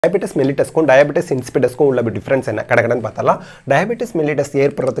Diabetes mellitus க்கும் diabetes insipidus க்கும் உள்ள டிஃபரன்ஸ் என்ன கடகடன்னு பார்த்தலாம். Diabetes mellitus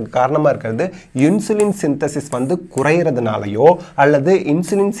ஏற்படுறதுக்கு காரணமா இருக்குது இன்சுலின் சிந்தசிஸ் வந்து குறையிறதுனாலயோ அல்லது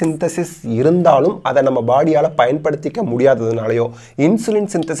இன்சுலின் சிந்தசிஸ் இருந்தாலும் அதை நம்ம பாடியால பயன்படுத்திக்க முடியாததுனாலயோ இன்சுலின்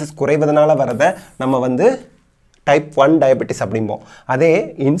சிந்தசிஸ் குறைவதனால வரத நம்ம வந்து type 1 diabetes அப்படிம்போம். அதே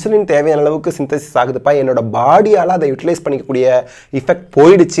இன்சுலின் தேவையான அளவுக்கு சிந்தசிஸ் ஆகுதுப்பா என்னோட பாடியால அதை யூட்டிலைஸ் பண்ணிக்கக்கூடிய எஃபெக்ட்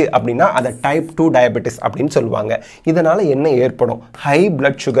போயிடுச்சு அப்படின்னா அதை type 2 diabetes அப்படின்னு சொல்லுவாங்க. இதனால என்ன ஏற்படும்? ஹை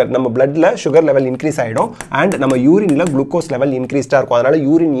blood sugar நம்ம bloodல sugar level increase ஆயிடும் and நம்ம யூரின்ல glucose level increased இருக்கும். அதனால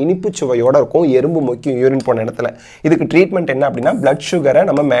யூரின் இனிப்பு சுவையோட இருக்கும். எறும்பு மொக்கி யூரின் போன இடத்துல. இதுக்கு ட்ரீட்மென்ட் என்ன அப்படின்னா blood sugar-ஐ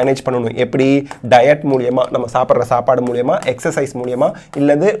நம்ம மேனேஜ் பண்ணணும். எப்படி டயட் மூலமா நம்ம சாப்பிடுற சாப்பாடு மூலமா எக்சர்சைஸ் மூலமா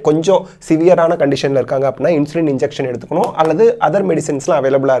இல்லது கொஞ்சம் சிவியரான கண்டிஷன்ல இருக்காங்க அப்படின்னா இன்சுலின் injection எடுத்துக்கணும் அல்லது அதர் மெடிசின்ஸ்லாம்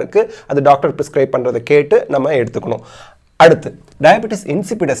அவேலபிளா இருக்கு அது டாக்டர் பிரிஸ்கிரைப் பண்றதை கேட்டு நம்ம எடுத்துக்கணும். அடுத்து diabetes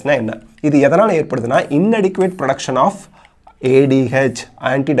insipidusனா என்ன? இது எதனால ஏற்படுதுன்னா inadequate production of ADH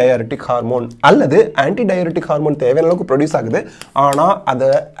antidiuretic hormone அல்லது antidiuretic hormone தேவையான அளவுக்கு ப்ரொடியூஸ் ஆகுது ஆனா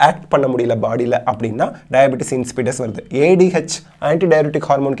அதை ஆக்ட் பண்ண முடியல பாடியில அப்படின்னா diabetes insipidus வருது. ADH antidiuretic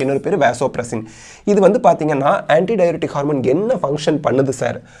hormoneக்கு இன்னொரு பேர் vasopressin. இது வந்து பாத்தீங்கன்னா antidiuretic hormone என்ன ஃபங்க்ஷன் பண்ணுது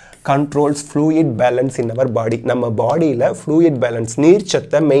sir? controls fluid balance in our body. நம்ம பாடியில fluid balance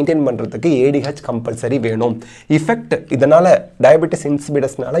நீர்ச்சத்தை மெயின்டைன் பண்றதுக்கு ADH கம்பல்சரி வேணும். எஃபெக்ட் இதனால diabetes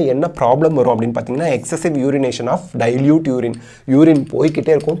insipidusனால என்ன ப்ராப்ளம் வரும் அப்படினு பாத்தீங்கன்னா excessive urination of dilute urine. Urine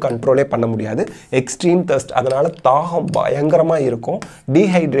போய்க்கிட்டே இருக்கும் கண்ட்ரோலே பண்ண முடியாது. எக்ஸ்ட்ரீம் thirst அதனால தாகம் பயங்கரமா இருக்கும்.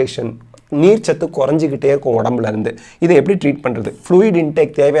 டீஹைட்ரேஷன் நீர்ச்சத்து குறைஞ்சிக்கிட்டே இருக்கும் உடம்புல இருந்து. இதை எப்படி ட்ரீட் பண்றது? ஃப்ளூயிட் இன்டேக்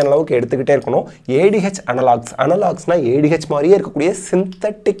தேவையான அளவுக்கு எடுத்துக்கிட்டே இருக்கணும். ADH அனலாக்ஸ்னா ADH மாதிரியே இருக்கக்கூடிய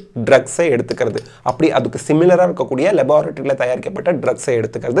சிந்தட்டிக் ட்ரக்ஸை எடுத்துக்கிறது. அப்படி அதுக்கு சிமிலரா இருக்கக்கூடிய லெபார்ட்டரியில தயாரிக்கப்பட்ட ட்ரக்ஸை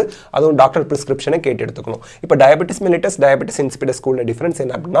எடுத்துக்கிறது. அதுவும் டாக்டர் பிரிஸ்கிரிப்ஷனை கேட்டு எடுத்துக்கணும். இப்போ டயபெட்டிஸ் mellitus டயபெட்டிஸ் இன்சிபிடஸ் உள்ள டிஃபரன்ஸ்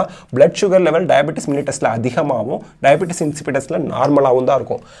என்ன அப்படின்னா blood sugar level டயபெட்டிஸ் mellitusல அதிகமாகவும் டயபெட்டிஸ் இன்சிபிடஸ்ல நார்மலாகவும் தான்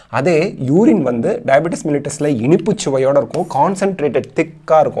இருக்கும். அதே யூரின் வந்து டயபெட்டிஸ் mellitusல இனிப்பு சுவையோட இருக்கும் கான்சென்ட்ரேட்டட்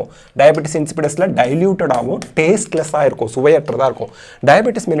திக்கா இருக்கும். diabetes insipidusல diluted ஆகும் டேஸ்ட்லெஸ்ஸா இருக்கும் சுவையற்றதா இருக்கும்.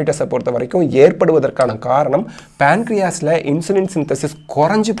 diabetes mellitus பொறுத்த வரைக்கும் ஏற்படுவதற்கான காரணம் pancreasல இன்சுலின் சிந்தசிஸ்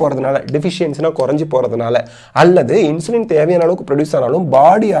குறைஞ்சு போறதுனால டெஃபிஷியன்சினா குறைஞ்சு போறதுனால அல்லது இன்சுலின் தேவையான அளவுக்கு ப்ரொடியூஸ் ஆனாலும்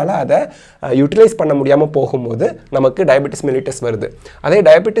பாடியால அதை யூட்டிலைஸ் பண்ண முடியாம போகும்போது நமக்கு diabetes mellitus வருது. அதே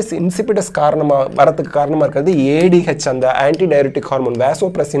diabetes insipidus காரணமா வரதுக்கு காரணமா இருக்கிறது ADH அந்த antidiuretic hormone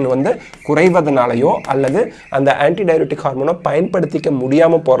vasopressin வந்து குறைவதனாலயோ அல்லது அந்த antidiuretic hormone பயன்படுத்திக்க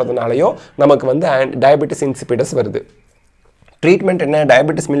முடியாம போறதுனாலயோ நமக்கு வந்து diabetes insipidus வருது. ட்ரீட்மெண்ட் என்ன?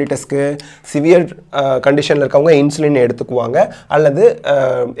 diabetes mellitusக்கு சிவியர் கண்டிஷன்ல இருக்கவங்க இன்சுலின் எடுத்துக்குவாங்க அல்லது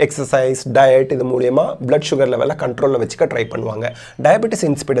எக்ஸசைஸ் டயட் இது மூலமா blood sugar லெவலை கண்ட்ரோல்ல வச்சுக்க ட்ரை பண்ணுவாங்க. diabetes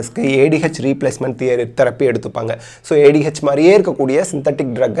insipidusக்கு ADH ரீப்ளேஸ்மென்ட் தெரப்பி எடுத்துப்பாங்க. ஸோ ADH மாதிரியே இருக்கக்கூடிய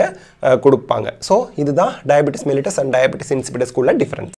சிந்தட்டிக் ட்ரக்கை கொடுப்பாங்க. ஸோ இதுதான் diabetes mellitus and diabetes insipidus உள்ள டிஃபரன்ஸ்.